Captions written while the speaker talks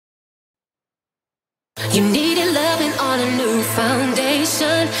You needed loving on a new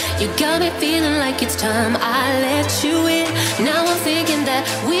foundation. You got me feeling like it's time I let you in. Now I'm thinking that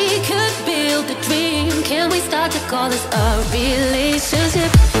we could build a dream. Can we start to call this a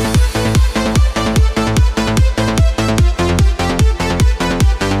relationship?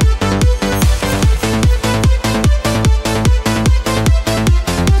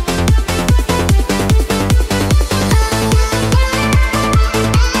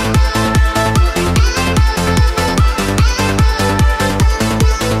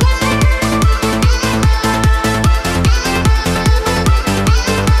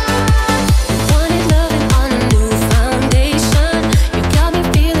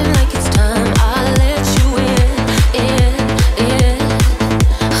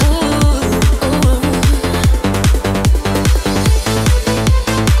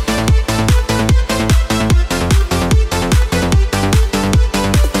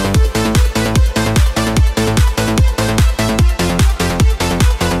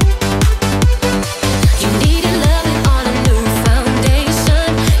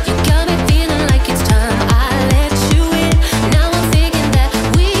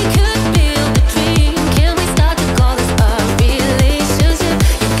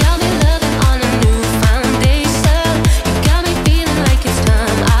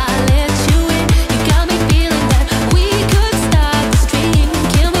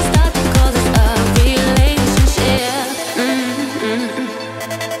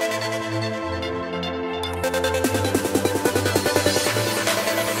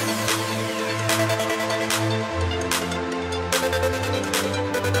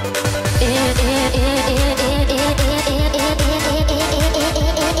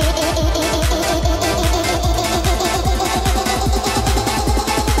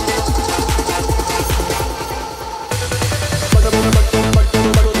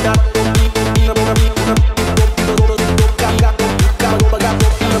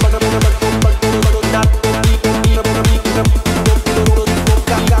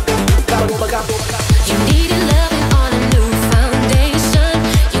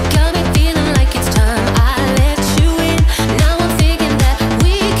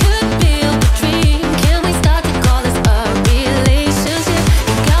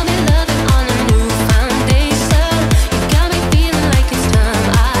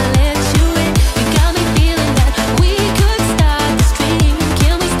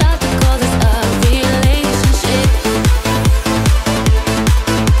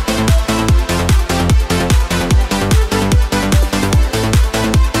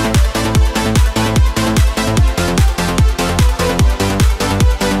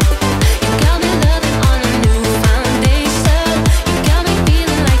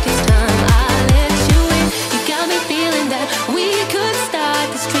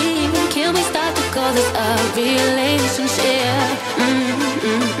 Call this a relationship.